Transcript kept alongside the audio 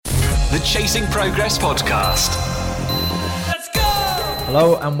the Chasing Progress podcast. Let's go!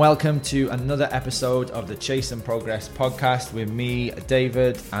 Hello and welcome to another episode of the Chasing Progress podcast with me,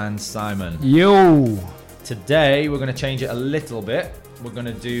 David, and Simon. Yo! Today we're going to change it a little bit. We're going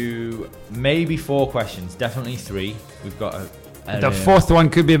to do maybe 4 questions, definitely 3. We've got The fourth one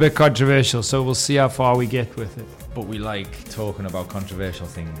could be a bit controversial, so we'll see how far we get with it. but we like talking about controversial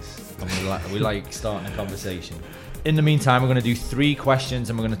things, and we like starting a conversation. In the meantime, we're going to do 3 questions,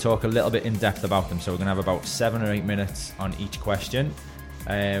 and we're going to talk a little bit in depth about them. So we're going to have about 7 or 8 minutes on each question,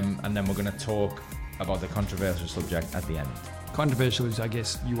 and then we're going to talk about the controversial subject at the end. Controversial is, I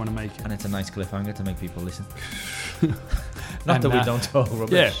guess, you want to make it. And it's a nice cliffhanger to make people listen. Not that we don't talk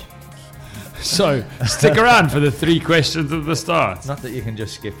rubbish. Yeah. So, stick around for the 3 questions at the start. Not that you can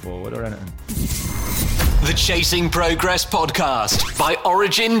just skip forward or anything. The Chasing Progress podcast by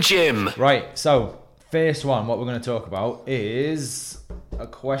Origin Gym. Right, so first one, what we're going to talk about is a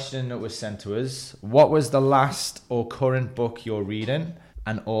question that was sent to us. What was the last or current book you're reading?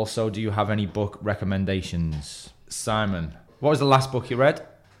 And also, do you have any book recommendations? Simon, what was the last book you read?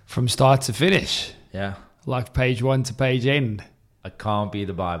 From start to finish. Yeah, Like page 1 to page end. it can't be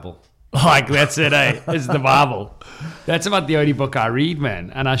the Bible. Like, that's it, eh? It's the Bible. That's about the only book I read, man.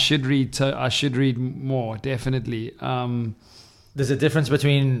 And I should read more, definitely. There's a difference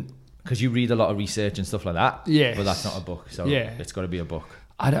between, because you read a lot of research and stuff like that. Yes. But that's not a book, so Yeah. it's got to be a book.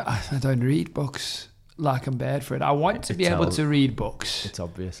 I don't read books like I'm bad for it. I want to be able to read books. It's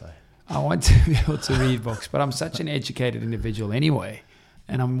obvious, I want to be able to read books, but I'm such an educated individual anyway,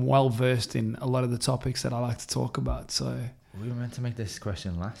 and I'm well versed in a lot of the topics that I like to talk about. So, We were meant to make this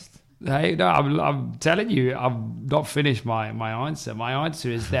question last. hey, no, I'm telling you, I've not finished my answer. My answer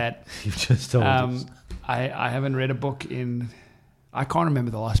is that You've just told us. I haven't read a book I can't remember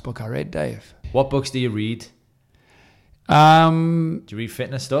the last book I read, Dave. What books do you read? So Do you read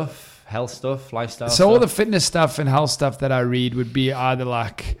fitness stuff, health stuff, lifestyle stuff? all the fitness stuff and health stuff that I read would be either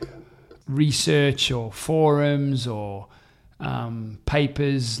like research or forums or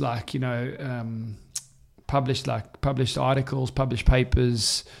papers, like, published articles, published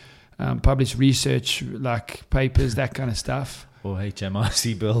papers, published research, like papers, that kind of stuff. Or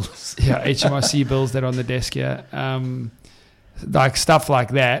HMRC bills. Yeah, HMRC bills that are on the desk here, like stuff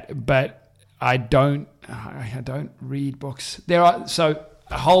like that. But I don't read books. So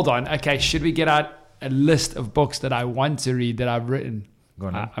hold on. Okay, should we get out a list of books that I want to read that I've written? Go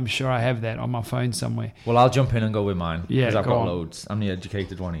on then. I'm sure I have that on my phone somewhere. Well, I'll jump in and go with mine. Yeah, because I've go got on. loads. I'm the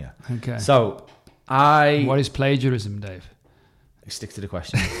educated one here. Okay. So, What is plagiarism, Dave? stick to the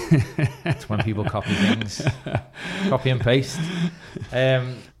question. It's when people copy things. Copy and paste.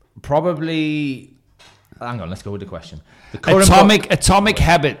 Probably... Hang on, let's go with the question. The current Atomic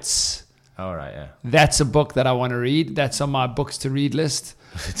Habits. All right, yeah. That's a book that I want to read. That's on my books to read list.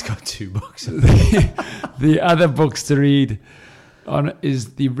 It's got 2 books. The other books to read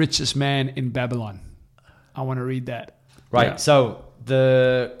is The Richest Man in Babylon. I want to read that. Right, Yeah. so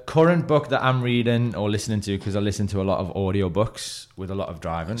the current book that I'm reading or listening to, because I listen to a lot of audio books with a lot of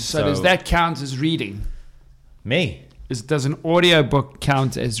driving. So does that count as reading? Me? Does an audio book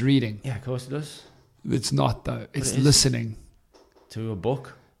count as reading? Yeah, of course it does. It's not, though. It's it is. listening. To a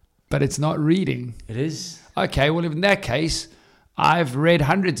book. But it's not reading. It is. Okay, well, in that case, I've read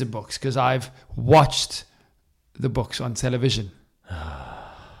hundreds of books because I've watched the books on television.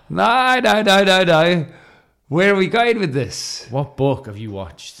 No. Where are we going with this? What book have you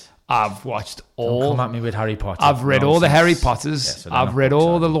watched? I've watched Don't all. come at me with Harry Potter. I've read all the nonsense. Harry Potters. Yeah, so they're I've not read books,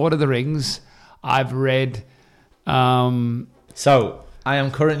 all are the they? Lord of the Rings. I've read. So, I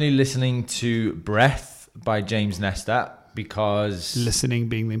am currently listening to Breath by James Nestor because... Listening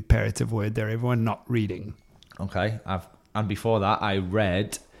being the imperative word there, everyone, not reading. Okay. And before that, I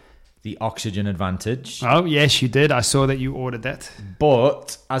read The Oxygen Advantage. Oh, yes, you did. I saw that you ordered that.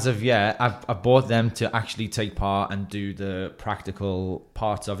 But as of yet, I've bought them to actually take part and do the practical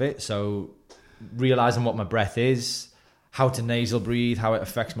parts of it. So realizing what my breath is, how to nasal breathe, how it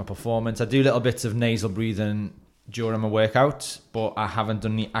affects my performance. I do little bits of nasal breathing during my workouts, but I haven't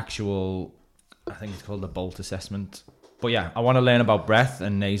done the actual, I think it's called the Bolt assessment. But yeah, I want to learn about breath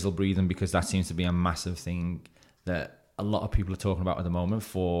and nasal breathing because that seems to be a massive thing that a lot of people are talking about at the moment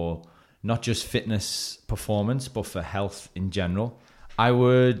for not just fitness performance, but for health in general. I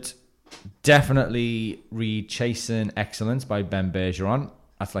would definitely read Chasing Excellence by Ben Bergeron.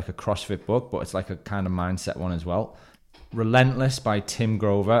 That's like a CrossFit book, but it's like a kind of mindset one as well. Relentless by Tim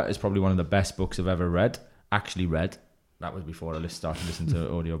Grover is probably one of the best books I've ever read. Actually read. That was before I started listening to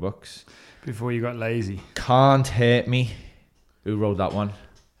audiobooks. Before you got lazy. Can't Hurt Me. Who wrote that one?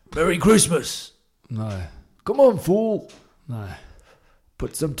 Merry Christmas. No. Come on, fool. No.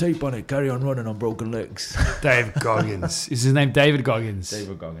 Put some tape on it. Carry on running on broken legs. Dave Goggins. Is his name David Goggins?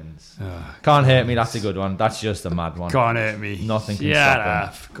 David Goggins. Can't hurt me. That's a good one. That's just a mad one. Can't hurt me. Nothing can Shut stop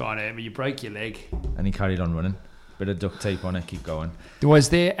up. Can't hurt me. You broke your leg. And he carried on running. Bit of duct tape on it. Keep going. Was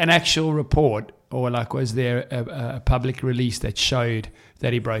there an actual report, or like was there a public release that showed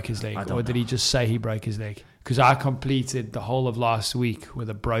that he broke his leg, or did he just say he broke his leg? Because I completed the whole of last week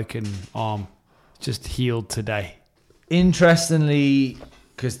with a broken arm, just healed today. Interestingly,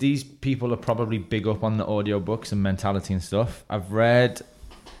 because these people are probably big up on the audiobooks and mentality and stuff, I've read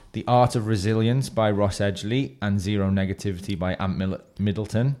The Art of Resilience by Ross Edgley and Zero Negativity by Ant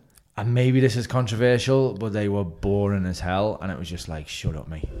Middleton. And maybe this is controversial, but they were boring as hell. And it was just like, shut up,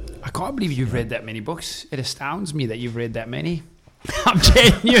 mate. I can't believe you've read that many books. It astounds me that you've read that many. I'm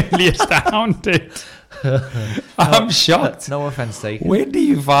genuinely astounded. I'm shocked. No offense taken. When do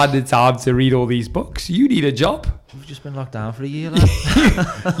you find the time to read all these books? You need a job. We've just been locked down for a year,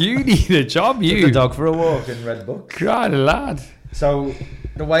 lad. You need a job. Took You the dog for a walk and read books. God, lad. So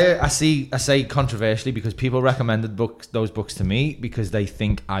the way I say controversially, because people recommended those books to me because they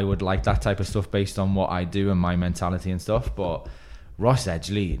think I would like that type of stuff based on what I do and my mentality and stuff. But Ross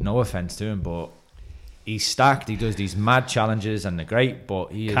Edgley, no offense to him, but he's stacked. He does these mad challenges and they're great,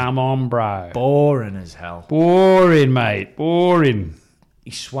 but he is Come on, bro. boring as hell. Boring, mate. Boring.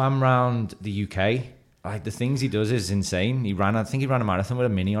 He swam round the UK. Like, the things he does is insane. I think he ran a marathon with a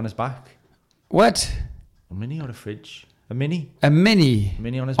mini on his back. What? A mini or a fridge? A mini? A mini? A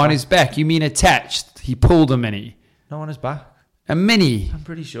mini on his On back. his back? You mean attached? He pulled a mini. No, on his back. A mini? I'm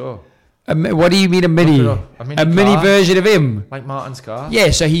pretty sure. What do you mean a mini? Look it up. A mini car. Version of him? Like Martin's car.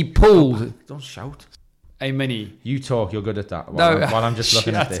 Yeah, so he pulled Don't shout. a mini. You talk. You're good at that. While I'm just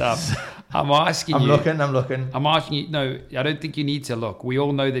looking at this. Shut up. I'm asking I'm you. looking. I'm asking you. No, I don't think you need to look. We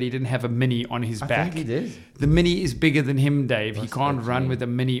all know that he didn't have a mini on his I back. think he did. The mini is bigger than him, Dave. He That's can't actually- run with a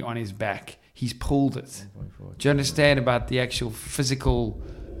mini on his back. He's pulled it. Do you understand about the actual physical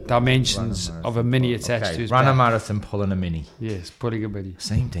dimensions of a mini attached to his Ran a back? marathon pulling a mini. Yes, pulling a mini.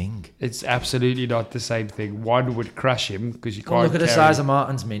 Same thing. It's absolutely not the same thing. One would crush him because you can't Well, look at the carry- size of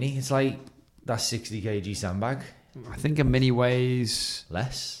Martin's mini. It's like that 60 kg sandbag. I think a mini weighs...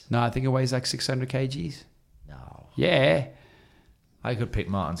 Less? No, I think it weighs like 600 kgs. No. Yeah. I could pick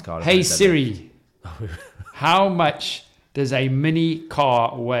Martin's car. if I Hey said Siri, how much does a mini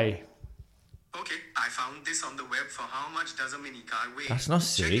car weigh? Okay, I found this on the web for how much does a mini car weigh. That's not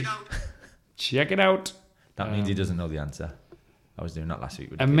Siri. Check it out. Check it out. That means he doesn't know the answer. I was doing that last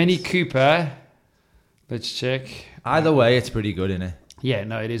week with A the Mini kids. Cooper. Let's check. Either way, it's pretty good, isn't it? Yeah,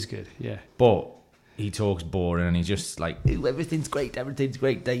 no, it is good. Yeah. But he talks boring and he's just like, "Ooh, everything's great,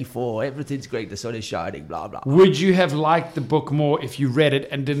 day 4, everything's great, the sun is shining, blah, blah. Would you have liked the book more if you read it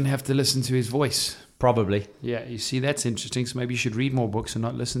and didn't have to listen to his voice? Probably. Yeah, you see, that's interesting. So maybe you should read more books and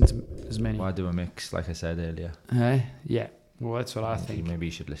not listen to as many. Why do a mix, like I said earlier? Yeah. Well, that's what I think. Maybe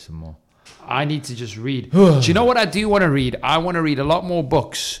you should listen more. I need to just read. Do you know what I do want to read? I want to read a lot more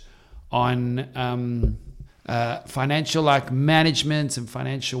books on financial like management and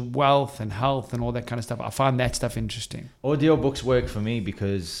financial wealth and health and all that kind of stuff. I find that stuff interesting. Audiobooks work for me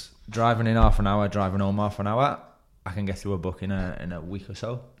because driving in half an hour, driving home half an hour, I can get through a book in a week or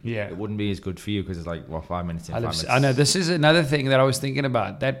so. Yeah. It wouldn't be as good for you because it's like, 5 minutes in, 5 minutes. I know this is another thing that I was thinking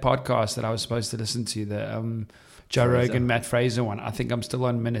about. That podcast that I was supposed to listen to, the Joe Fraser. Rogan, Matt Fraser one. I think I'm still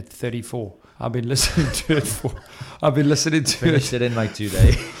on minute 34. I've been listening to it Finished it in like 2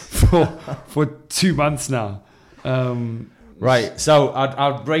 days. for 2 months now. Right, so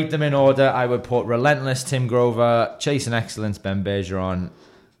I'd rate them in order. I would put Relentless, Tim Grover, Chasing Excellence, Ben Bergeron.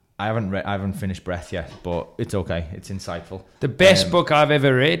 I haven't finished Breath yet, but it's okay. It's insightful. The best book I've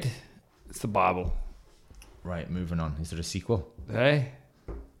ever read, it's the Bible. Right, moving on. Is there a sequel? Hey?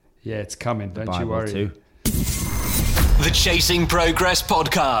 Yeah, it's coming. Don't you Bible worry. too. The Chasing Progress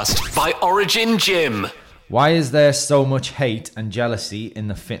Podcast by Origin Gym. Why is there so much hate and jealousy in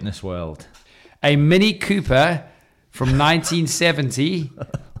the fitness world? A Mini Cooper from 1970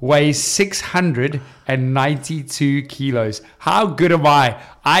 weighs 692 kilos. How good am I?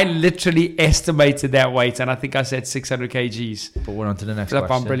 I literally estimated that weight, and I think I said 600 kgs. But we're on to the next I'm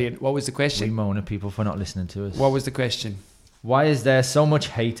question. brilliant. What was the We question? moan at people for not listening to us. What was the question? Why is there so much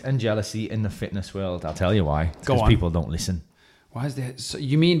hate and jealousy in the fitness world? I'll tell you why. Go Because on. people don't listen. Why is there? So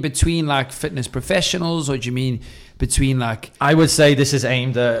you mean between like fitness professionals, or do you mean between like? I would say this is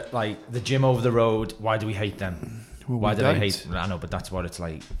aimed at like the gym over the road. Why do we hate them? Well, Why we do they don't. hate? I know, but that's what it's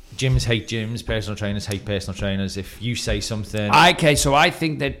like. Gyms hate gyms. Personal trainers hate personal trainers. If you say something, Okay, so I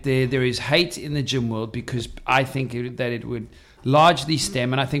think that there is hate in the gym world because I think that it would largely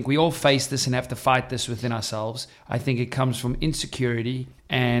stem, and I think we all face this and have to fight this within ourselves. I think it comes from insecurity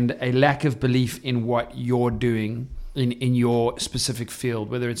and a lack of belief in what you're doing in your specific field,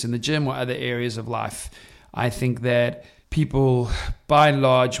 whether it's in the gym or other areas of life. I think that people, by and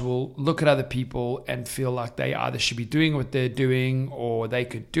large, will look at other people and feel like they either should be doing what they're doing or they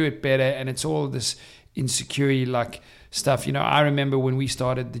could do it better. And it's all this insecurity like stuff. You know, I remember when we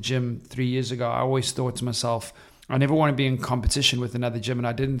started the gym 3 years ago, I always thought to myself, I never want to be in competition with another gym. And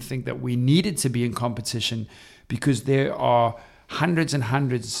I didn't think that we needed to be in competition because there are hundreds and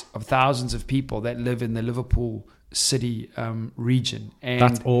hundreds of thousands of people that live in the Liverpool City region. And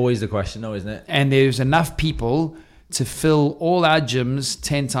That's always the question though, isn't it? and there's enough people to fill all our gyms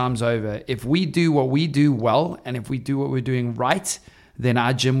 10 times over. If we do what we do well, and if we do what we're doing right, then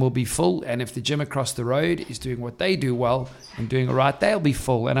our gym will be full. And if the gym across the road is doing what they do well and doing it right, they'll be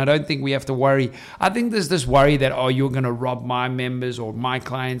full. And I don't think we have to worry. I think there's this worry that, oh, you're going to rob my members or my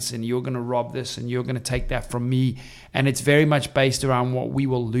clients, and you're going to rob this, and you're going to take that from me. And it's very much based around what we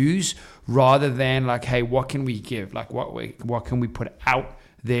will lose rather than like, hey, what can we give? Like what can we put out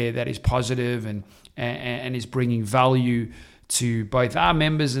there that is positive and is bringing value to both our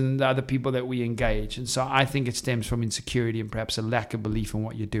members and the other people that we engage. And so I think it stems from insecurity and perhaps a lack of belief in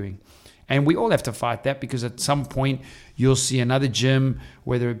what you're doing. And we all have to fight that, because at some point you'll see another gym,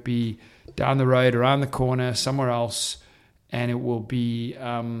 whether it be down the road, around the corner, somewhere else, and it will be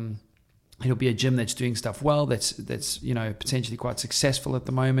it'll be a gym that's doing stuff well, that's you know, potentially quite successful at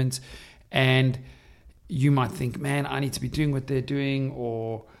the moment. And you might think, man, I need to be doing what they're doing,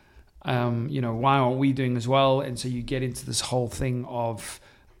 or you know, why aren't we doing as well? And so you get into this whole thing of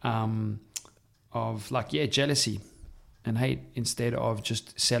like, yeah, jealousy and hate, instead of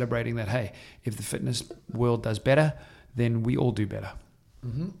just celebrating that, hey, if the fitness world does better, then we all do better.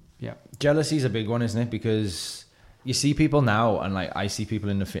 Mm-hmm. Yeah. Jealousy is a big one, isn't it? Because you see people now, and like I see people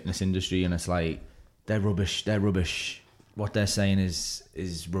in the fitness industry, and it's like, they're rubbish. What they're saying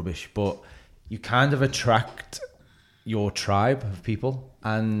is rubbish. But you kind of attract your tribe of people,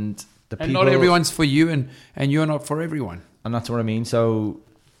 and and not everyone's for you, and you're not for everyone. And that's what I mean. So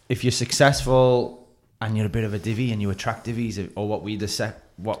if you're successful and you're a bit of a divvy, and you attract divvies, or what we'd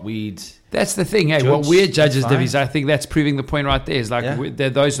that's the thing. Hey, judge, what we're judges fine. divvies, I think that's proving the point right there. Is like, Yeah.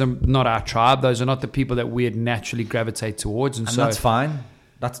 those are not our tribe. Those are not the people that we'd naturally gravitate towards. And so that's fine.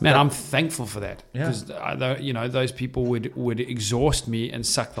 I'm thankful for that, Yeah. because you know, those people would exhaust me and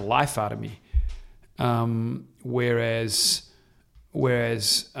suck the life out of me. Whereas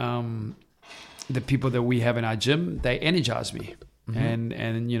the people that we have in our gym, they energize me,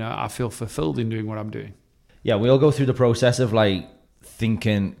 and you know, I feel fulfilled in doing what I'm doing. Yeah, we all go through the process of like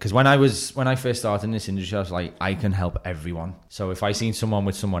thinking, because when I first started in this industry, I was like, I can help everyone. So if I seen someone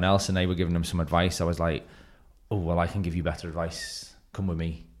with someone else and they were giving them some advice, I was like, oh well, I can give you better advice. Come with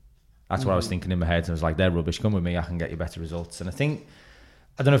me. That's what I was thinking in my head. I was like, they're rubbish. Come with me. I can get you better results. And I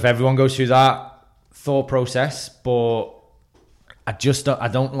don't know if everyone goes through that thought process, but I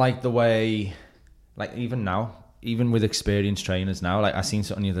don't like the way, like even now, even with experienced trainers now, like I seen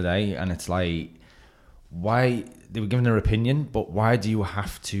something the other day, and it's like, why they were giving their opinion, but why do you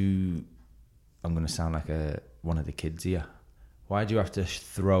have to, I'm going to sound like one of the kids here, why do you have to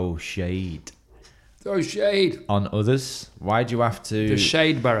throw shade on others? Why do you have to? The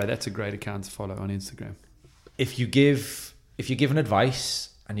Shade Borough, that's a great account to follow on Instagram. If you're giving advice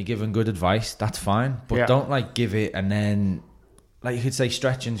and you're giving good advice, that's fine, but don't like give it and then, like, you could say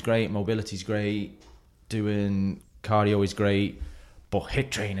stretching's great, mobility's great, doing cardio is great, but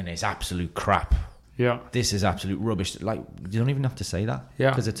HIIT training is absolute crap. Yeah. This is absolute rubbish. Like, you don't even have to say that.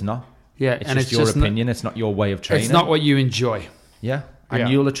 Yeah. Because it's not. Yeah. It's just your opinion. It's not your way of training. It's not what you enjoy. Yeah. And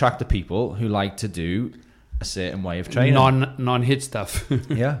you'll attract the people who like to do a certain way of training. Non-HIIT stuff.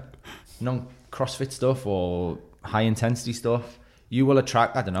 Yeah. Non-CrossFit stuff or high intensity stuff. You will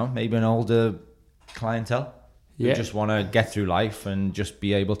attract, I don't know, maybe an older clientele who just want to get through life and just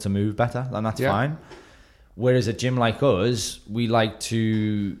be able to move better. And that's fine. Whereas a gym like us, we like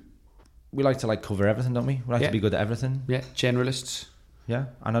to like cover everything, don't we? We like to be good at everything. Yeah, generalists. Yeah,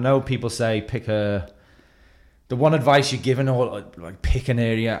 and I know people say the one advice you're given, or like pick an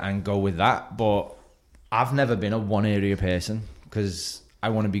area and go with that. But I've never been a one area person, because I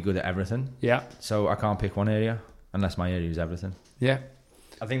want to be good at everything. Yeah. So I can't pick one area unless my area is everything. Yeah.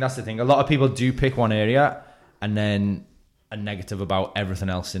 I think that's the thing. A lot of people do pick one area and then are negative about everything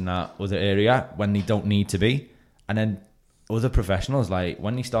else in that other area when they don't need to be. And then other professionals, like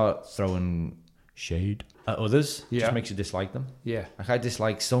when they start throwing shade at others, it just makes you dislike them. Yeah. Like I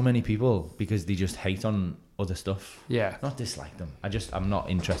dislike so many people because they just hate on other stuff. Yeah. Not dislike them. I'm not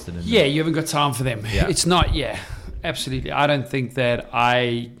interested in them. Yeah, you haven't got time for them. Yeah. It's not, absolutely. I don't think that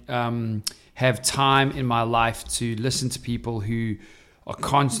I have time in my life to listen to people who are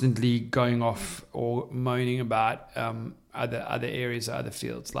constantly going off or moaning about other areas or other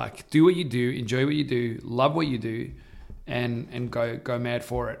fields. Like, do what you do, enjoy what you do, love what you do, and go mad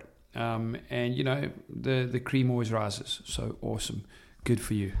for it. And you know, the cream always rises. So awesome. Good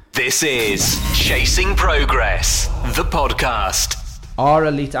for you. This is Chasing Progress, the podcast. Are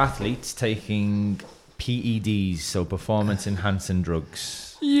elite athletes taking PEDs, so performance enhancing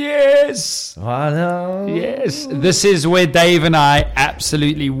drugs? Yes. I know. Yes. This is where Dave and I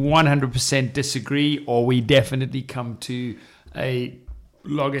absolutely 100% disagree, or we definitely come to a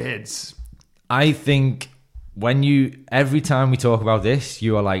loggerheads. I think every time we talk about this,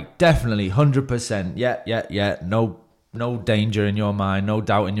 you are like, definitely 100%. Yeah. No danger in your mind, no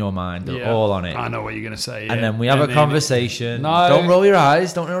doubt in your mind. They're all on it. I know what you're going to say. And then we have a conversation. No. Don't roll your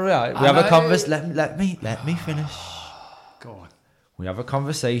eyes. We have a conversation. Let me finish. Go on. We have a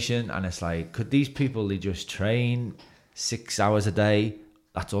conversation, and it's like, could these people, they just train 6 hours a day?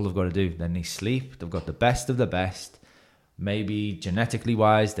 That's all they've got to do. Then they sleep. They've got the best of the best. Maybe genetically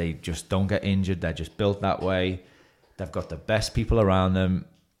wise, they just don't get injured. They're just built that way. They've got the best people around them.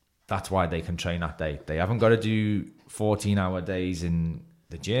 That's why they can train that day. They haven't got to do 14-hour days in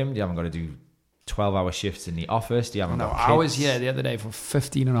the gym. You haven't got to do 12-hour shifts in the office. You haven't got kids. I was here the other day for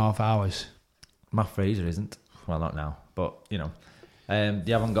 15 and a half hours. Matt Fraser isn't. Well, not now, but you know,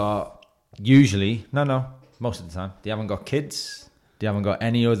 they haven't got usually. No, most of the time they haven't got kids. They haven't got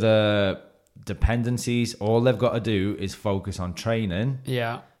any other dependencies. All they've got to do is focus on training,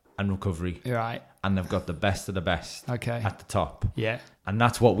 and recovery. You're right. And they've got the best of the best. Okay. At the top. Yeah. And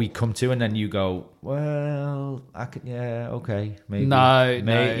that's what we come to, and then you go, well, I could, okay, maybe.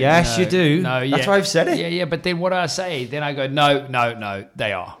 Yes, you do. No, that's why I've said it. Yeah, but then what do I say? Then I go, no,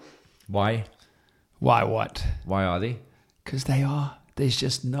 they are. Why? Why what? Why are they? Because they are. There's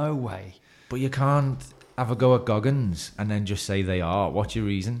just no way. But you can't have a go at Goggins and then just say they are. What's your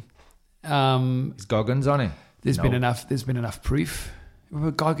reason? Is Goggins on it? There's been enough proof.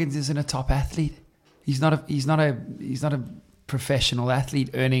 Goggins isn't a top athlete. He's not a professional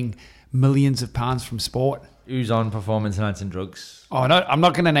athlete earning millions of pounds from sport. Who's on performance enhancing drugs? Oh no, I'm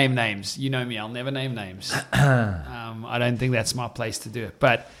not going to name names. You know me, I'll never name names. I don't think that's my place to do it.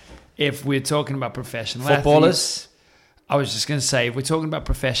 But if we're talking about professional footballers, athletes, I was just going to say, if we're talking about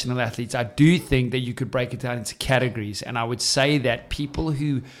professional athletes, I do think that you could break it down into categories. And I would say that people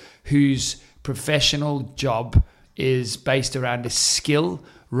whose professional job is based around a skill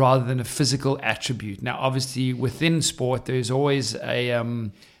rather than a physical attribute. Now, obviously, within sport, there is always a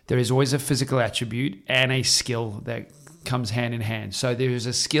physical attribute and a skill that comes hand in hand. So there is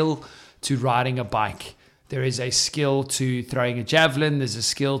a skill to riding a bike. There is a skill to throwing a javelin. There's a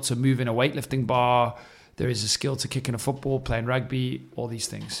skill to moving a weightlifting bar. There is a skill to kicking a football, playing rugby, all these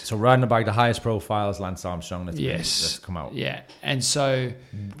things. So riding a bike, the highest profile is Lance Armstrong. That's come out. Yeah, and so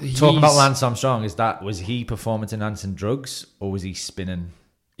talking about Lance Armstrong, was he performance enhancing drugs or was he spinning?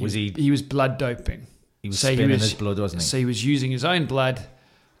 He was blood doping. He was spinning his blood, wasn't he? So he was using his own blood.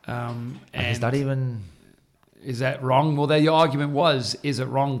 And is that even? Is that wrong? Well, the argument was, is it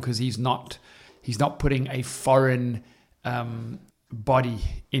wrong because he's not putting a foreign body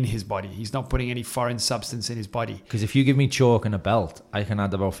in his body. He's not putting any foreign substance in his body. Because if you give me chalk and a belt, I can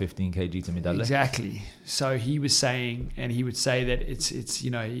add about 15 kg to my deadlift. Exactly. So he was saying, and he would say that it's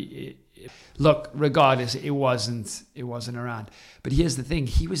look, regardless, it wasn't around. But here's the thing: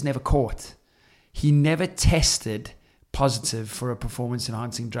 he was never caught. He never tested positive for a performance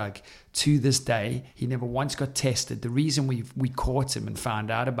enhancing drug. To this day, he never once got tested. The reason we caught him and found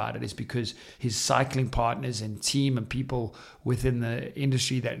out about it is because his cycling partners and team and people within the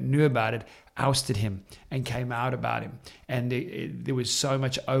industry that knew about it ousted him and came out about him. And there was so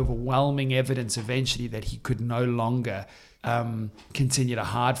much overwhelming evidence eventually that he could no longer continue to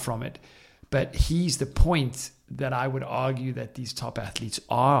hide from it. But he's the point that I would argue that these top athletes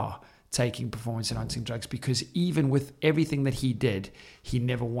are taking performance enhancing drugs, because even with everything that he did, he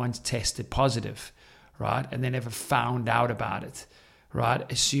never once tested positive, right? And they never found out about it, right?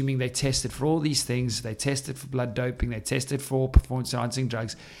 Assuming they tested for all these things, they tested for blood doping, they tested for performance enhancing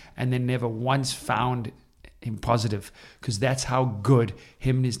drugs, and they never once found him positive, because that's how good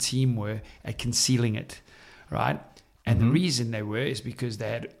him and his team were at concealing it, right? And the reason they were is because they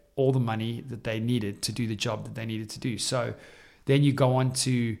had all the money that they needed to do the job that they needed to do. So then you go on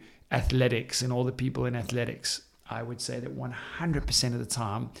to athletics and all the people in athletics. I would say that 100% of the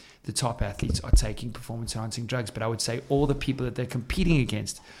time, the top athletes are taking performance enhancing drugs, but I would say all the people that they're competing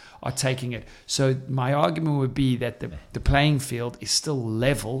against are taking it. So my argument would be that the playing field is still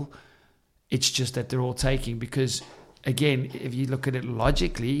level It's just that they're all taking, because again, if you look at it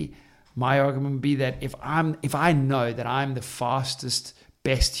logically, my argument would be that if I know that I'm the fastest,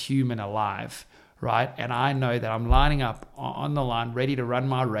 best human alive, right, and I know that I'm lining up on the line ready to run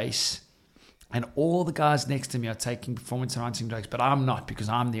my race, and all the guys next to me are taking performance-enhancing drugs, but I'm not, because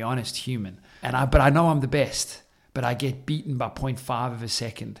I'm the honest human, but I know I'm the best, but I get beaten by 0.5 of a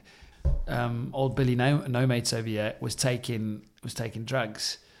second. Old Billy No Mates over here was taking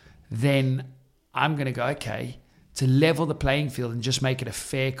drugs. Then I'm going to go, okay, to level the playing field and just make it a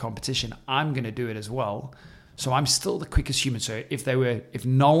fair competition, I'm going to do it as well. So I'm still the quickest human. So if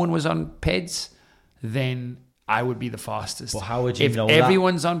no one was on PEDs, then I would be the fastest. Well, how would you know that? If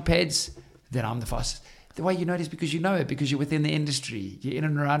everyone's on PEDs, then I'm the fastest. The way you know it is because you know it, because you're within the industry. You're in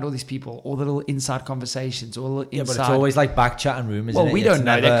and around all these people, all the little inside conversations, all the inside. Yeah, but it's always like back chatting rumors. Well, we don't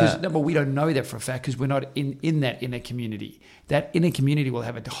know that but we don't know that for a fact because we're not in that inner community. That inner community will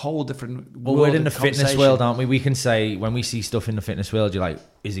have a whole different. Well, we're in the fitness world, aren't we? We can say when we see stuff in the fitness world, you're like,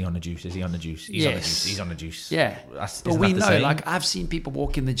 "Is he on the juice? Is he on the juice? He's on the juice. He's on the juice." Yeah, but we know. Like I've seen people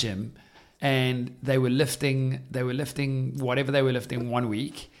walk in the gym, and they were lifting whatever they were lifting 1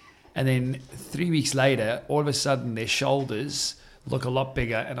 week. And then 3 weeks later, all of a sudden, their shoulders look a lot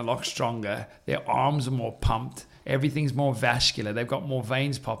bigger and a lot stronger. Their arms are more pumped. Everything's more vascular. They've got more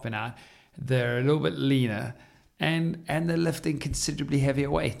veins popping out. They're a little bit leaner. And they're lifting considerably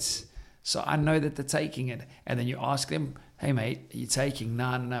heavier weights. So I know that they're taking it. And then you ask them, hey, mate, are you taking?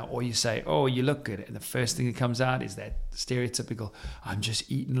 No. Or you say, oh, you look good. And the first thing that comes out is that stereotypical, I'm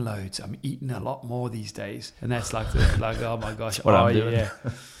just eating loads. I'm eating a lot more these days. And that's like oh, my gosh. That's what I'm doing. Yeah.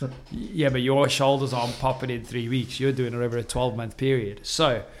 Yeah, but your shoulders aren't popping in 3 weeks. You're doing it over a 12-month period.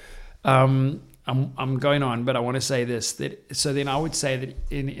 So I'm going on, but I want to say this. So then I would say that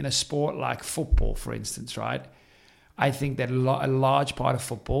in a sport like football, for instance, right, I think that a large part of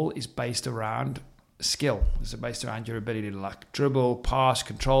football is based around skill. It's based around your ability to like dribble, pass,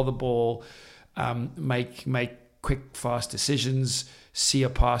 control the ball, make quick, fast decisions, see a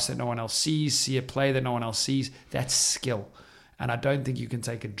pass that no one else sees, see a play that no one else sees. That's skill. And I don't think you can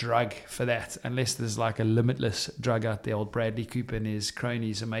take a drug for that unless there's like a limitless drug out there. Old Bradley Cooper and his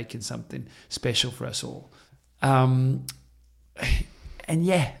cronies are making something special for us all. And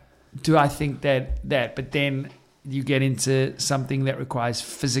yeah, do I think that? But then you get into something that requires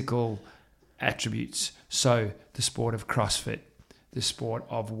physical attributes. So the sport of CrossFit, the sport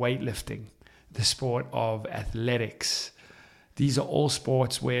of weightlifting, the sport of athletics. These are all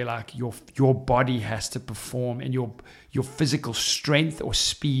sports where like your body has to perform, and your physical strength or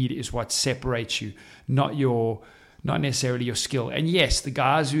speed is what separates you, not necessarily your skill. And yes, the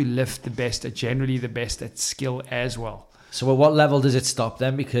guys who lift the best are generally the best at skill as well. So at what level does it stop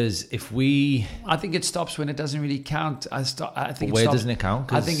then? Because I think it stops when it doesn't really count. Doesn't it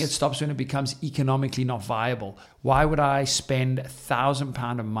count? I think it stops when it becomes economically not viable. Why would I spend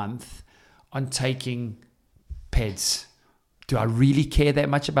 £1,000 a month on taking PEDs? Do I really care that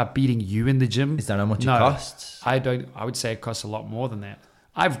much about beating you in the gym? Is that how much it costs? I don't. I would say it costs a lot more than that.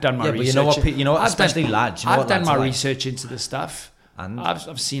 I've done my research. But you know what? Especially lads. I've done my research into this stuff. And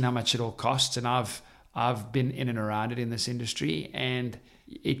I've seen how much it all costs, and I've been in and around it in this industry, and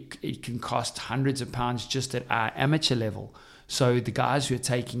it can cost hundreds of pounds just at our amateur level. So the guys who are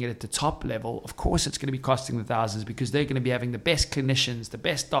taking it at the top level, of course, it's going to be costing the thousands because they're going to be having the best clinicians, the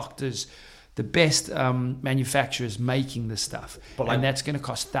best doctors, the best manufacturers making this stuff. And that's going to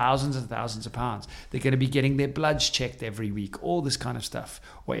cost thousands and thousands of pounds. They're going to be getting their bloods checked every week, all this kind of stuff,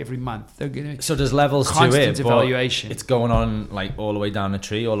 or every month. They're going to. So there's levels to it. Constant evaluation. It's going on like all the way down the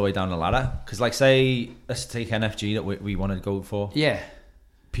tree, all the way down the ladder. Because like say, let's take NFG that we want to go for. Yeah.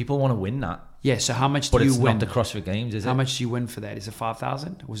 People want to win that. Yeah. So how much do you win? But it's not the CrossFit Games, is it? How much do you win for that? Is it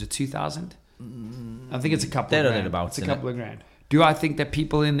 5,000? Was it 2,000? I think it's a couple of grand. It's a couple of grand. Do I think that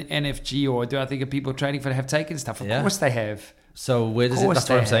people in NFG or do I think that people training for it have taken stuff? Of course they have. So where does it? That's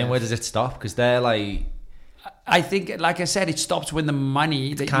what I'm saying. Where does it stop? Because they're like. I think, like I said, it stops when the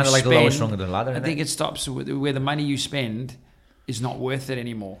money that you spend. Kind of like the lowest rung of the ladder. I think it stops where the money you spend is not worth it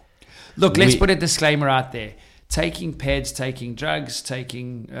anymore. Look, let's put a disclaimer out there. Taking PEDs, taking drugs,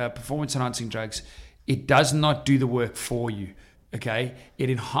 taking performance-enhancing drugs, it does not do the work for you. Okay, it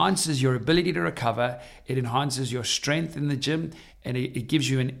enhances your ability to recover. It enhances your strength in the gym, and it gives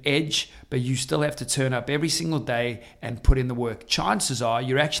you an edge. But you still have to turn up every single day and put in the work. Chances are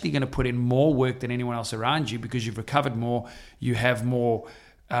you're actually going to put in more work than anyone else around you because you've recovered more. You have more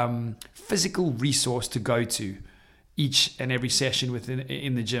physical resource to go to each and every session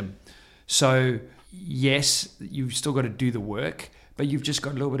in the gym. So yes, you've still got to do the work. but you've just got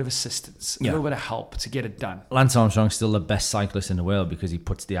a little bit of assistance, a Yeah. little bit of help to get it done. Lance Armstrong's still the best cyclist in the world because he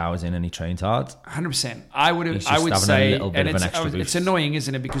puts the hours in and he trains hard. 100%. I would He's just I would having a say, little bit and of an it's, extra it's boost. annoying,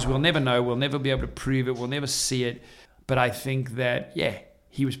 isn't it? Because we'll never know, we'll never be able to prove it, we'll never see it. But I think that, yeah,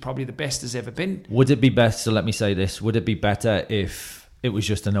 he was probably the best there's ever been. Would it be best, so let me say this, would it be better if it was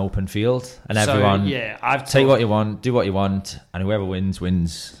just an open field and everyone I've take told- what you want, do what you want, and whoever wins,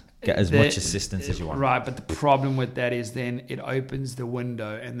 wins. Get as much assistance as you want. Right, but the problem with that is then it opens the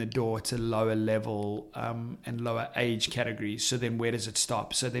window and the door to lower level and lower age categories. So then where does it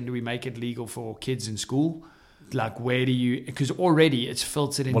stop? So then do we make it legal for kids in school? Like where do you... Because already it's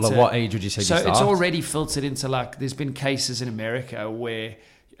filtered into... Well, at what age would you say So you start? it's already filtered into like... There's been cases in America where...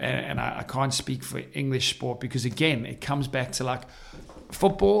 And I can't speak for English sport because again, it comes back to like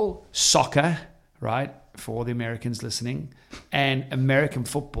football, soccer, right? For all the Americans listening, and American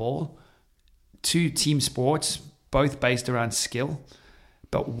football, two team sports, both based around skill,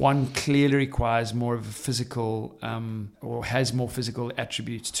 but one clearly requires more of a physical or has more physical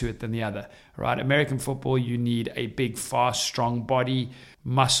attributes to it than the other, right? American football, you need a big, fast, strong body.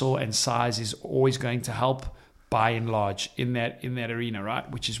 Muscle and size is always going to help by and large in that arena,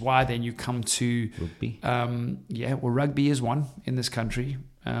 right? Which is why then you come to Rugby. Rugby is one in this country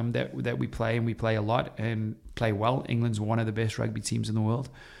that we play, and we play a lot and play well. England's one of the best rugby teams in the world,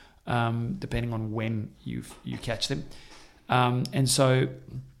 depending on when you catch them. And so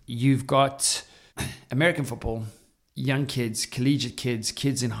you've got American football, young kids, collegiate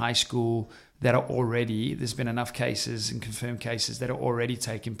kids in high school that are already, there's been enough cases and confirmed cases that are already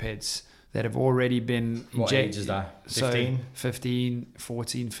taking PEDs, that have already been What age is that? 15? So 15,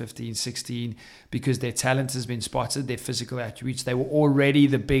 14, 15, 16, because their talent has been spotted, their physical attributes. They were already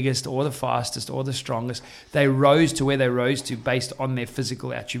the biggest or the fastest or the strongest. They rose to where they rose to based on their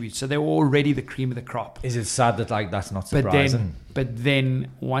physical attributes. So they were already the cream of the crop. Is it sad that like that's not surprising? But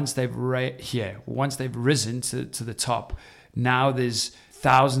then once they've risen to the top, now there's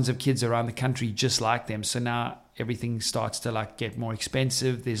thousands of kids around the country just like them. So now everything starts to like get more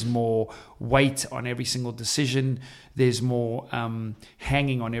expensive. There's more weight on every single decision. There's more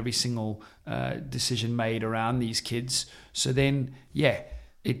hanging on every single decision made around these kids. So then,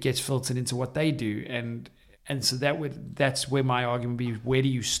 it gets filtered into what they do, and so that's where my argument would be: where do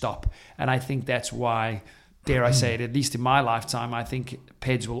you stop? And I think that's why, dare I say it, at least in my lifetime, I think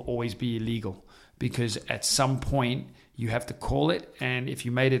PEDs will always be illegal, because at some point you have to call it, and if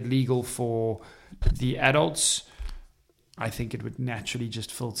you made it legal for the adults, I think it would naturally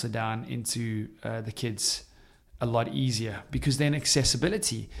just filter down into the kids a lot easier, because then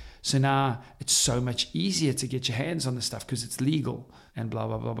accessibility. So now it's so much easier to get your hands on the stuff because it's legal and blah,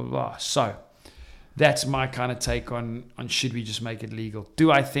 blah, blah, blah, blah. So that's my kind of take on should we just make it legal?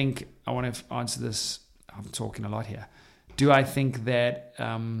 Do I think, I want to answer this, I'm talking a lot here. Do I think that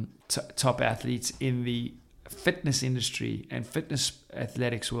top athletes in the fitness industry and fitness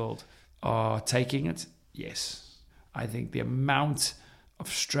athletics world are taking it? Yes. I think the amount of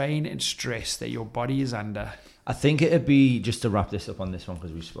strain and stress that your body is under. I think it'd be, just to wrap this up on this one,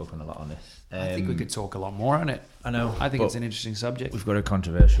 because we've spoken a lot on this. I think we could talk a lot more on it. I know. I think but it's an interesting subject. We've got a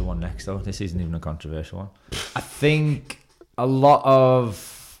controversial one next, though. This isn't even a controversial one. I think a lot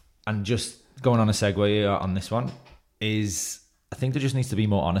of, and just going on a segue on this one, is I think there just needs to be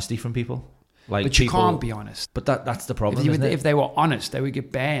more honesty from people. Like, but you people, can't be honest. But that's the problem, isn't it? If they were honest, they would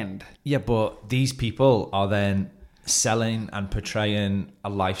get banned. Yeah, but these people are then selling and portraying a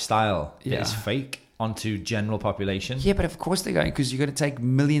lifestyle that is fake onto general population. Yeah, but of course they're going, because you're going to take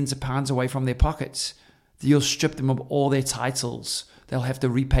millions of pounds away from their pockets. You'll strip them of all their titles. They'll have to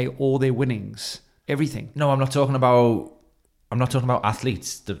repay all their winnings, everything. No, I'm not talking about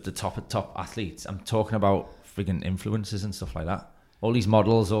athletes, the top athletes. I'm talking about freaking influencers and stuff like that. All these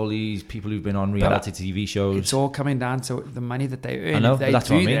models, all these people who've been on reality TV shows. It's all coming down to the money that they earn. I know, if they that's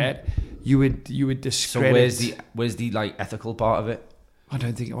do what I mean. that, you would discredit. So where's the like ethical part of it? I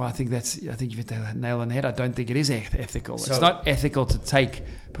don't think. Well, I think you've hit the nail on the head. I don't think it is ethical. So, it's not ethical to take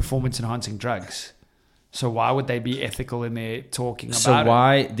performance-enhancing drugs. So why would they be ethical in their talking about it? So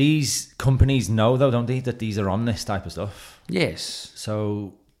why these companies know though, don't they, that these are on this type of stuff? Yes.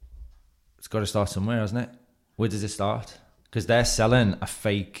 So it's got to start somewhere, hasn't it? Where does it start? Because they're selling a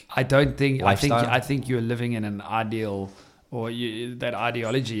fake. I don't think. lifestyle. I think you're living in an ideal, or that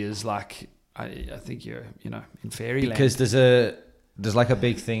ideology is like. I think you're in fairyland. Because there's like a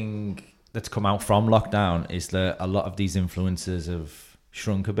big thing that's come out from lockdown is that a lot of these influencers have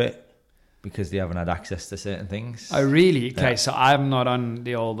shrunk a bit because they haven't had access to certain things. Oh really? Okay, Yeah. so I'm not on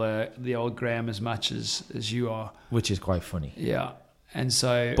the old gram as much as you are. Which is quite funny. Yeah, and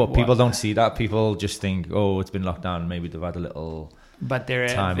so. But people don't see that. People just think, oh, it's been locked down. Maybe they've had a little but they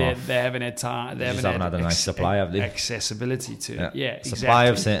Time off. haven't had time. They just haven't had a nice supply, have they? Accessibility to it. Yeah, exactly. Supply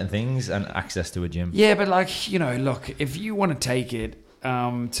of certain things and access to a gym. Yeah, but like, look, if you want to take it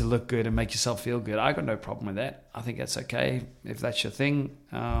to look good and make yourself feel good, I got no problem with that. I think that's okay if that's your thing.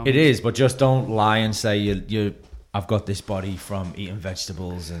 It is, but just don't lie and say I've got this body from eating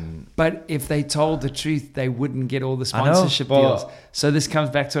vegetables and. But if they told the truth, they wouldn't get all the I know, sponsorship but- deals. So this comes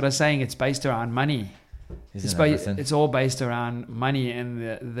back to what I was saying. It's based around money. It's all based around money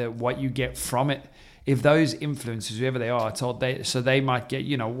and the what you get from it. If those influencers, whoever they are, they might get,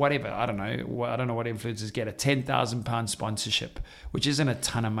 whatever, I don't know what influencers get, a £10,000 sponsorship, which isn't a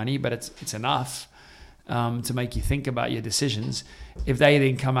ton of money, but it's enough to make you think about your decisions. If they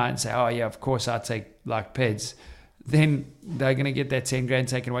then come out and say, oh yeah, of course I take like PEDs, then they're going to get that 10 grand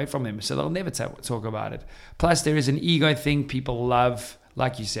taken away from them. So they'll never talk about it. Plus there is an ego thing. People love,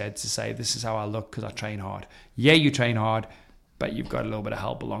 like you said, to say, this is how I look because I train hard. Yeah, you train hard, but you've got a little bit of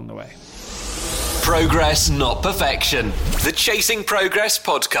help along the way. Progress, not perfection. The Chasing Progress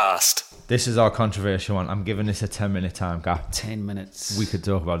podcast. This is our controversial one. I'm giving this a 10-minute time gap. 10 minutes. We could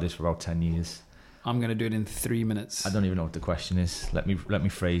talk about this for about 10 years. I'm going to do it in 3 minutes. I don't even know what the question is. Let me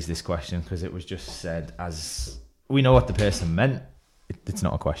phrase this question because it was just said as we know what the person meant. It's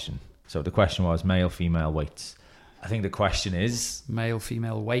not a question. So the question was male, female weights. I think the question is male,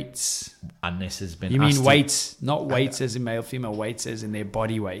 female weights. And this has been. You mean weights, not weights as in male, female weights as in their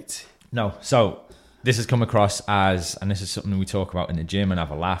body weight. No. So this has come across as, and this is something we talk about in the gym and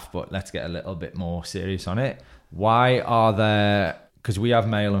have a laugh, but let's get a little bit more serious on it. Why are there? Because we have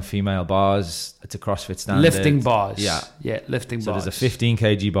male and female bars. It's a CrossFit standard. Lifting bars. Yeah, lifting bars. So there's a 15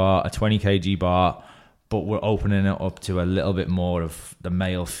 kg bar, a 20 kg bar, but we're opening it up to a little bit more of the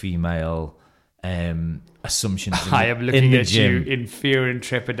male-female assumptions I am looking in the at gym. you in fear and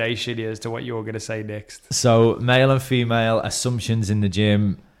trepidation as to what you're going to say next. So male and female assumptions in the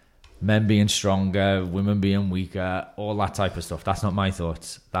gym, men being stronger, women being weaker, all that type of stuff. That's not my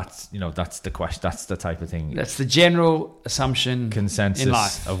thoughts. That's that's the question. That's the type of thing. That's the general assumption Consensus in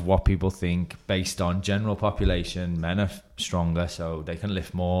life of what people think based on general population. Men are stronger, so they can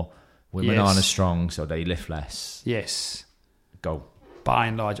lift more. Women Yes. aren't as strong, so they lift less. Yes. Go. By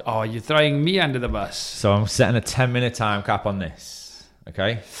and large. Oh, you're throwing me under the bus. So I'm setting a 10-minute time cap on this.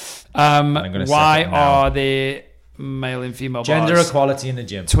 Okay. I'm gonna Why set it now. are there male and female Gender bars? equality in the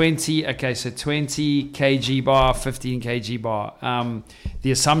gym. 20 kg bar, 15 kg bar.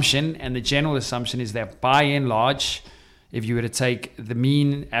 The assumption and the general assumption is that by and large, if you were to take the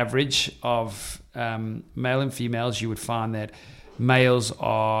mean average of male and females, you would find that males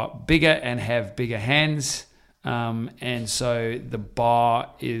are bigger and have bigger hands. And so the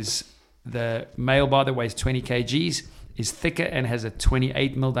male bar that weighs 20 kgs is thicker and has a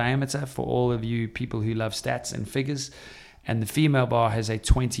 28 mil diameter for all of you people who love stats and figures. And the female bar has a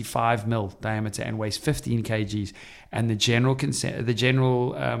 25 mil diameter and weighs 15 kgs. And the general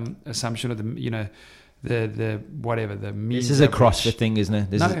assumption of the mean. This is a CrossFit thing, isn't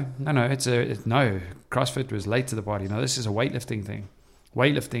it? No. CrossFit was late to the party. No, this is a weightlifting thing.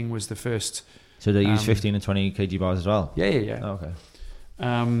 Weightlifting was the first. So they use 15 and 20 kg bars as well? Yeah. Oh, okay.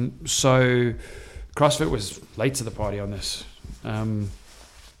 So CrossFit was late to the party on this.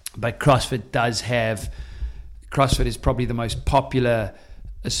 But CrossFit is probably the most popular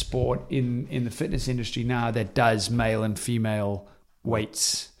sport in the fitness industry now that does male and female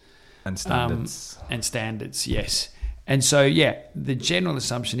weights. And standards. And standards, yes. And so, the general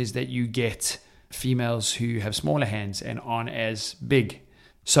assumption is that you get females who have smaller hands and aren't as big.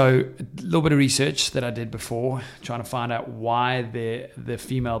 So a little bit of research that I did before, trying to find out why the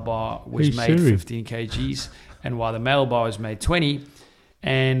female bar was made 15 kgs and why the male bar was made 20.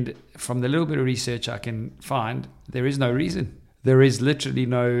 And from the little bit of research I can find, there is no reason. There is literally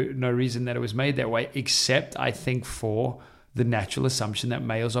no reason that it was made that way, except I think for the natural assumption that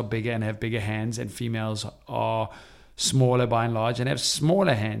males are bigger and have bigger hands and females are smaller by and large and have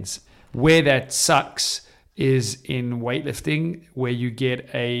smaller hands. Where that sucks is in weightlifting, where you get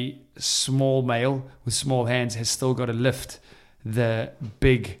a small male with small hands has still got to lift the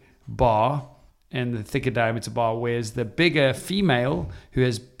big bar and the thicker diameter bar, whereas the bigger female who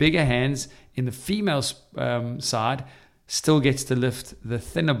has bigger hands in the female side still gets to lift the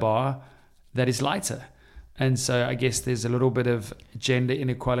thinner bar that is lighter. And so I guess there's a little bit of gender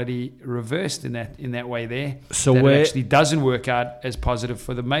inequality reversed in that way there. So that where it actually doesn't work out as positive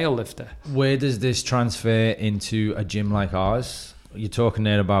for the male lifter. Where does this transfer into a gym like ours? You're talking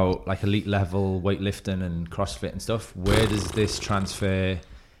there about like elite level weightlifting and CrossFit and stuff. Where does this transfer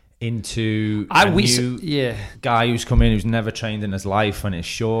into yeah. guy who's come in who's never trained in his life and is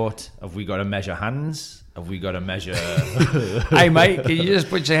short? Have we got to measure hands? Have we got to measure? Hey mate, can you just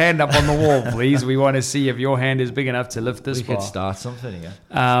put your hand up on the wall, please? We want to see if your hand is big enough to lift this We bar. could start something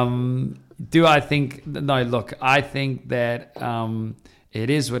again. Do I think? No, look, I think that it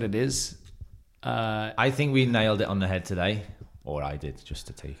is what it is. I think we nailed it on the head today, or I did, just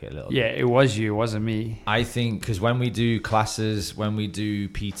to take it a little. Yeah, it was you, it wasn't me. I think because when we do classes, when we do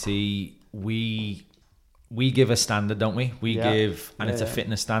PT, we give a standard, don't we? We Yeah. give, and Yeah, it's a yeah.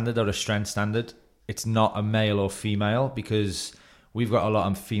 fitness standard or a strength standard. It's not a male or female, because we've got a lot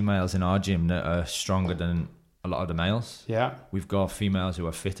of females in our gym that are stronger than a lot of the males. Yeah. We've got females who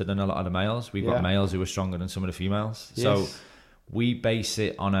are fitter than a lot of the males. We've Yeah. got males who are stronger than some of the females. So Yes. we base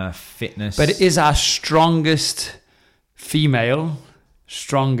it on a fitness. But is our strongest female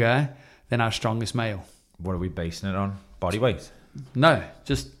stronger than our strongest male? What are we basing it on? Body weight. No,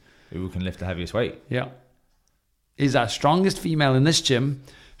 just, Who can lift the heaviest weight? yeah. Is our strongest female in this gym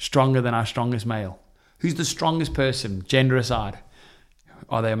stronger than our strongest male? Who's the strongest person, gender aside?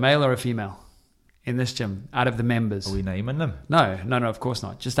 Are they a male or a female in this gym, out of the members? Are we naming them? No, of course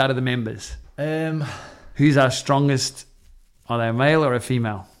not. Just out of the members. Who's our strongest? Are they a male or a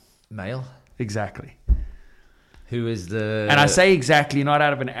female? Male. Exactly. Who is the? And I say exactly not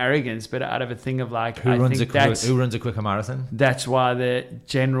out of an arrogance, but out of a thing of like, who I runs think who runs a quicker marathon? that's why the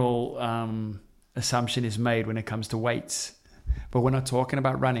general assumption is made when it comes to weights. But we're not talking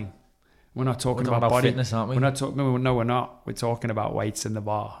about running. We're not talking We're talking about about body fitness, aren't we? We're not talking. No, we're not. We're talking about weights in the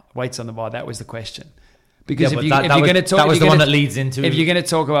bar. Weights on the bar. That was the question. Because Yeah, if, but if you're going to talk, that was if the you're one gonna- that leads into. If you're going to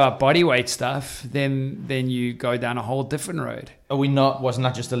talk about body weight stuff, then you go down a whole different road. Are we not? Wasn't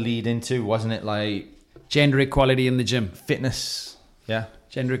that just a lead into? Wasn't it like Gender equality in the gym. fitness? Yeah.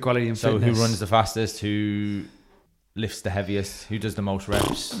 Gender equality in So fitness. who runs the fastest? Who lifts the heaviest? Who does the most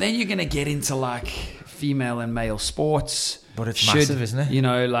reps? Then you're going to get into like female and male sports. But it's massive, isn't it? You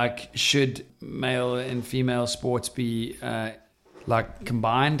know, like should male and female sports be like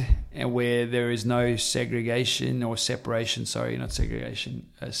combined, and where there is no segregation or separation? Sorry, not segregation.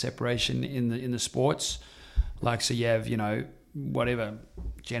 Separation in the sports. Like so, you have whatever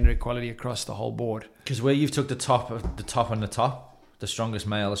gender equality across the whole board. Because where you've took the top and the top, the strongest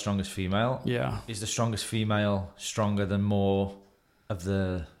male, the strongest female. Yeah. Is the strongest female stronger than more of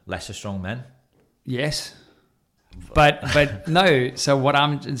the lesser strong men? Yes. But no. So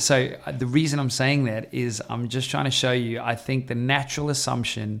the reason I'm saying that is I'm just trying to show you. I think the natural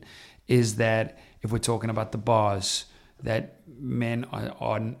assumption is that if we're talking about the bars, that men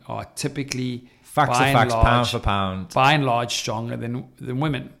are typically Facts by are and facts, large, pound for pound. by and large stronger than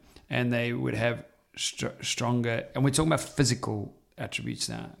women, and they would have stronger. And we're talking about physical attributes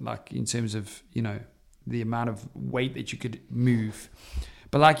now, like in terms of the amount of weight that you could move.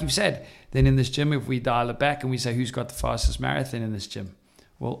 But like you've said, then in this gym, if we dial it back and we say who's got the fastest marathon in this gym,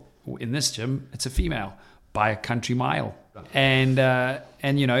 well, in this gym, it's a female by a country mile, and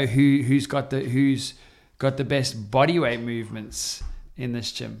who's got the best body weight movements in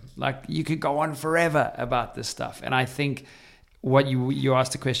this gym. Like you could go on forever about this stuff, and I think what you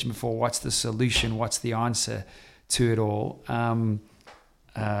asked the question before, what's the solution? What's the answer to it all?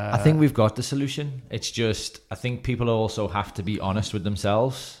 I think we've got the solution. It's just, I think people also have to be honest with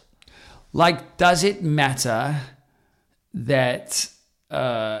themselves. Like, does it matter that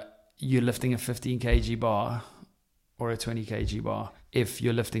you're lifting a 15 kg bar or a 20 kg bar if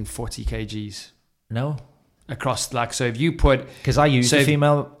you're lifting 40 kgs No. across? Like, so if you put... Because I use So the if-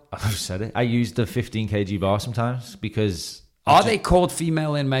 female... I've said it. I use the 15 kg bar sometimes because... Are they called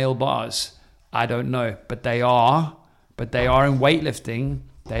female and male bars? I don't know, but they are. But they are in weightlifting.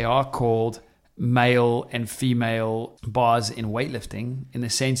 They are called male and female bars in weightlifting, in the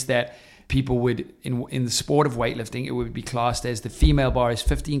sense that people would, in the sport of weightlifting, it would be classed as the female bar is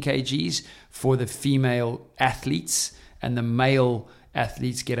 15 kgs for the female athletes, and the male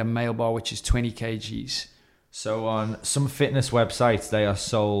athletes get a male bar which is 20 kgs. So on some fitness websites, they are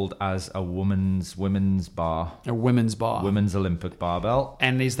sold as a women's bar, A women's bar. women's Olympic barbell,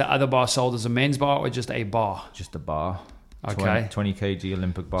 And is the other bar sold as a men's bar or just a bar? just a bar. Okay. 20 kg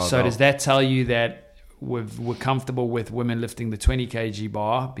Olympic barbell. So does that tell you that we're comfortable with women lifting the 20 kg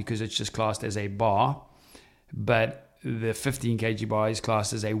bar because it's just classed as a bar, but the 15 kg bar is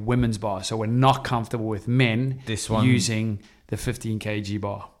classed as a women's bar? So we're not comfortable with men using the 15 kg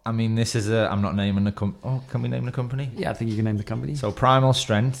bar. I mean, this is I'm not naming the company. Oh, can we name the company? Yeah, I think you can name the company. So Primal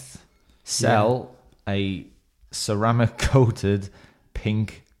Strength sell a ceramic coated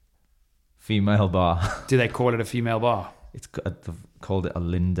pink female bar. Do they call it a female bar? They've called it a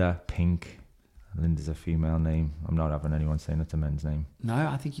Linda Pink Linda's a female name. I'm not having anyone saying it's a men's name. No,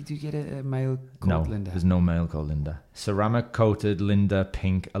 I think you do get a male No, called Linda. there's no male called Linda. Ceramic coated Linda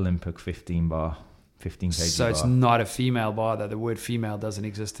Pink Olympic 15 bar, 15 kg So bar. it's not a female bar, though. The word female doesn't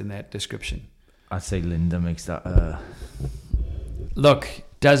exist in that description. I'd say Linda makes that. Look,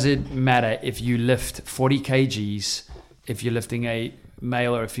 does it matter if you lift 40 kgs if you're lifting a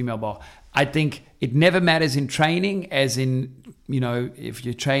male or a female bar? I think it never matters in training, as in, if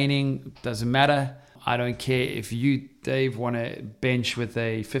you're training, doesn't matter. I don't care if you, Dave, want to bench with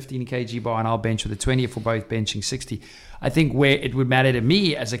a 15 kg bar and I'll bench with a 20 if we're both benching 60. I think where it would matter to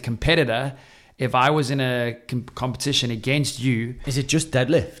me as a competitor, if I was in a competition against you. Is it just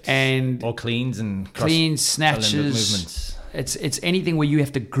deadlift? Or cleans and clean snatches, movements? It's anything where you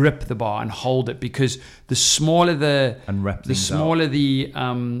have to grip the bar and hold it, because the smaller the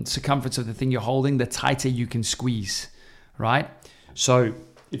circumference of the thing you're holding, the tighter you can squeeze, right? So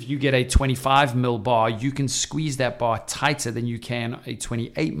if you get a 25 mil bar, you can squeeze that bar tighter than you can a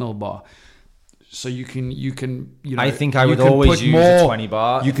 28 mil bar. So you can I think I would always use a 20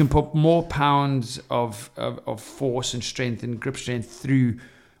 bar. You can put more pounds of force and strength and grip strength through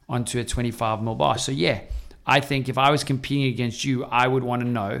onto a 25 mil bar. So yeah, I think if I was competing against you, I would want to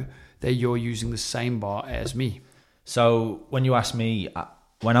know that you're using the same bar as me. So when you ask me,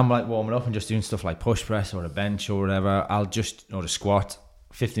 when I'm like warming up and just doing stuff like push press or a bench or whatever, or the squat,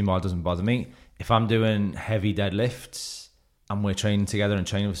 15 bar doesn't bother me. If I'm doing heavy deadlifts and we're training together and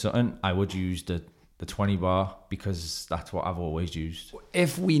training for something, I would use the 20 bar, because that's what I've always used.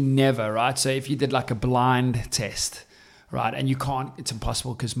 If we never, right? So if you did like a blind test, right, and you can't, it's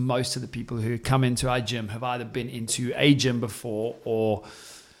impossible, because most of the people who come into our gym have either been into a gym before or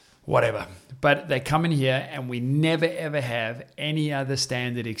whatever, but they come in here and we never ever have any other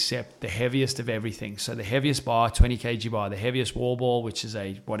standard except the heaviest of everything. So the heaviest bar, 20 kg bar, the heaviest wall ball, which is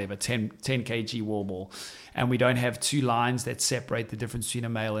a 10 kg wall ball, and we don't have two lines that separate the difference between a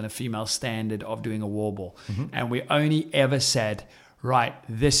male and a female standard of doing a wall ball. And we only ever said, right,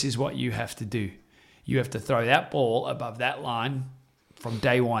 this is what you have to do. You have to throw that ball above that line from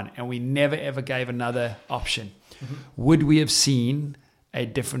day one. And we never, ever gave another option. Would we have seen a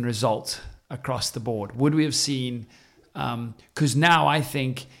different result across the board? Would we have seen... Because now I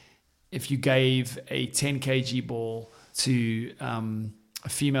think if you gave a 10 kg ball to a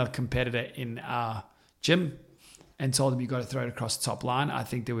female competitor in our gym and told them you got to throw it across the top line, I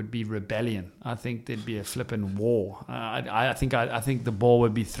think there would be rebellion. I think there'd be a flipping war. I think the ball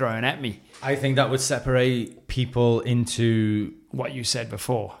would be thrown at me. I think that would separate people into what you said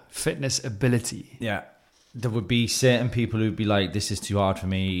before, fitness ability. Yeah, there would be certain people who'd be like, "This is too hard for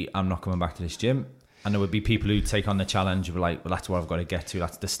me. I'm not coming back to this gym." And there would be people who take on the challenge of like, "Well, that's what I've got to get to.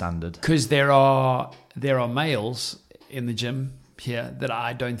 That's the standard." Because there are males in the gym here that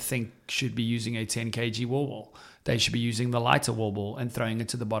I don't think should be using a 10 kg wall ball. They should be using the lighter wall ball and throwing it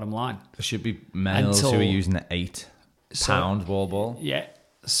to the bottom line. There should be males who are using an 8-pound wall ball. Yeah.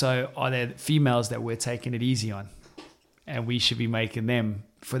 So are there females that we're taking it easy on? And we should be making them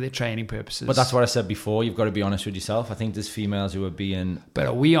for their training purposes. But that's what I said before. You've got to be honest with yourself. I think there's females who are being but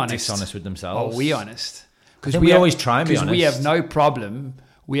are we honest? Dishonest with themselves. Are we honest? Because we always try and be honest. Because we have no problem.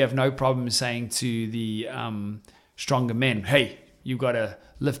 We have no problem saying to the stronger men, "Hey, you've got to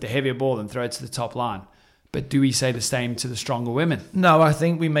lift a heavier ball and throw it to the top line." But do we say the same to the stronger women? No, I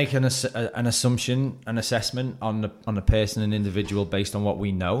think we make an assumption, an assessment on the person and individual based on what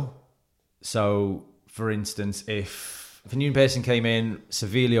we know. So, for instance, if a new person came in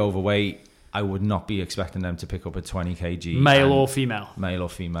severely overweight, I would not be expecting them to pick up a 20 kg. Male or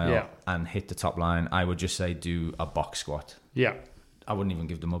female. Yeah. And hit the top line. I would just say do a box squat. Yeah. I wouldn't even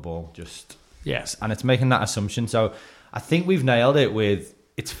give them a ball. Just yes. And it's making that assumption. So I think we've nailed it with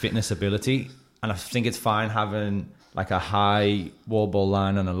its fitness ability. And I think it's fine having like a high wall ball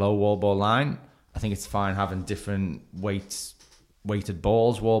line and a low wall ball line. I think it's fine having different weighted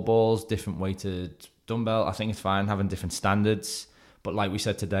balls, wall balls, different weighted dumbbell. I think it's fine having different standards. But like we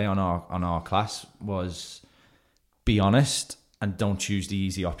said today on our class was be honest and don't choose the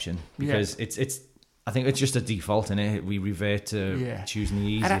easy option, because it's I think it's just a default in it. We revert to choosing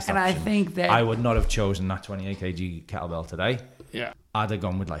the easiest option. And I think that I would not have chosen that 28 kg kettlebell today. Yeah. I'd have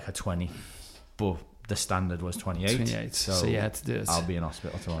gone with like a 20, but the standard was 28. So you had to do it. I'll be in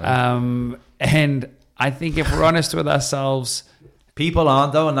hospital tomorrow. And I think if we're honest with ourselves, people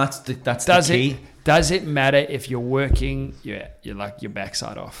aren't though, and that's the key. Does it matter if you're working? You're like your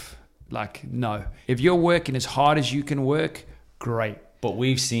backside off. Like no, if you're working as hard as you can work, great. But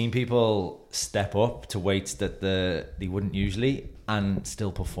we've seen people step up to weights that they wouldn't usually and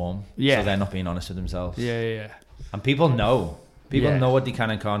still perform. Yeah. So they're not being honest with themselves. Yeah. And people know. People know what they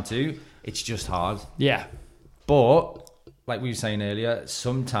can and can't do. It's just hard. Yeah. But like we were saying earlier,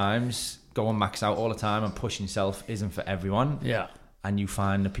 sometimes going max out all the time and pushing yourself isn't for everyone. Yeah. And you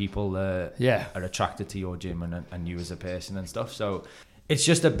find the people that Yeah. are attracted to your gym and you as a person and stuff. So it's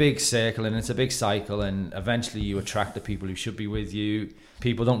just a big circle and it's a big cycle, and eventually you attract the people who should be with you.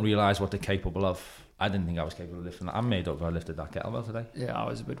 People don't realise what they're capable of. I didn't think I was capable of lifting that. I'm made up if I lifted that kettlebell today. Yeah, I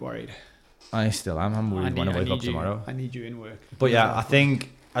was a bit worried. I still am. I'm worried when I wake up tomorrow. I need you in work. But yeah, I think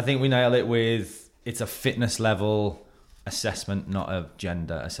we nail it with, it's a fitness level assessment, not a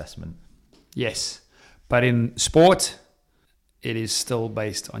gender assessment. Yes. But in sport, it is still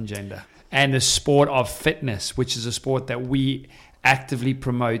based on gender. And the sport of fitness, which is a sport that we actively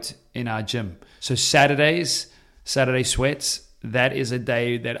promote in our gym. So Saturday Sweats, that is a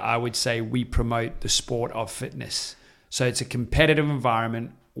day that I would say we promote the sport of fitness. So it's a competitive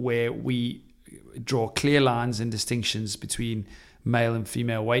environment where we draw clear lines and distinctions between male and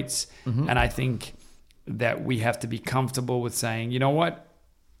female weights. And I think that we have to be comfortable with saying, you know what?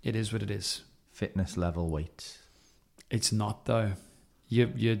 It is what it is. Fitness level weights. It's not, though.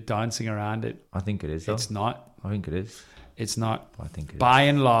 You're dancing around it. I think it is, though. It's not. I think it is. It's not. I think it is. By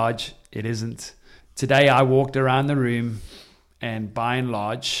and large, it isn't. Today, I walked around the room, and by and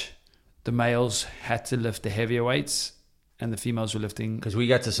large, the males had to lift the heavier weights, and the females were lifting. Because we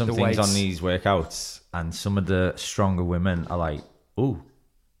get to some the things weights. on these workouts, and some of the stronger women are like, "Ooh,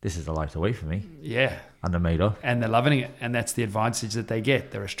 this is a lighter weight for me," Yeah. and they're made up. And they're loving it. And that's the advantage that they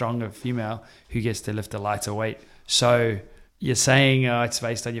get. They're a stronger female who gets to lift a lighter weight. So you're saying it's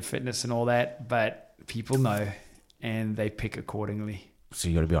based on your fitness and all that, but people know and they pick accordingly. So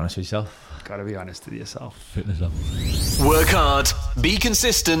you got to be honest with yourself. Got to be honest with yourself. Fitness level. Work hard, be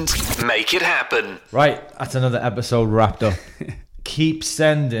consistent, make it happen. Right, that's another episode wrapped up. Keep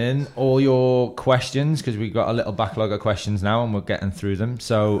sending all your questions, because we've got a little backlog of questions now and we're getting through them.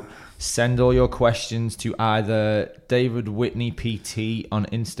 So send all your questions to either David Whitney PT on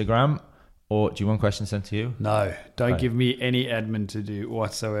Instagram, or do you want questions sent to you? No, don't Right. give me any admin to do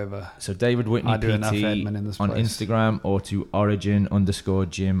whatsoever. So David Whitney I do enough PT admin in this on place. Instagram, or to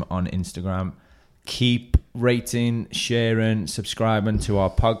origin_gym on Instagram. Keep rating, sharing, subscribing to our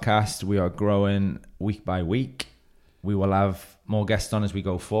podcast. We are growing week by week. We will have more guests on as we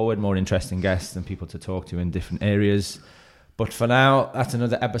go forward, more interesting guests and people to talk to in different areas. But for now, that's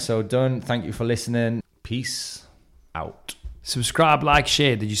another episode done. Thank you for listening. Peace out. Subscribe, like,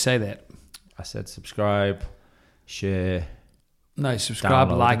 share. Did you say that? I said subscribe, share. No, subscribe,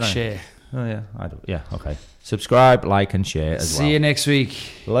 Download, like, didn't I? share. Oh yeah, I do. Yeah, okay. Subscribe, like, and share as well. See you next week.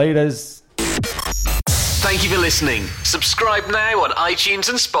 Laters. Thank you for listening. Subscribe now on iTunes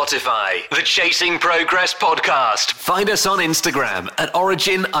and Spotify. The Chasing Progress Podcast. Find us on Instagram at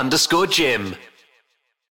origin_gym.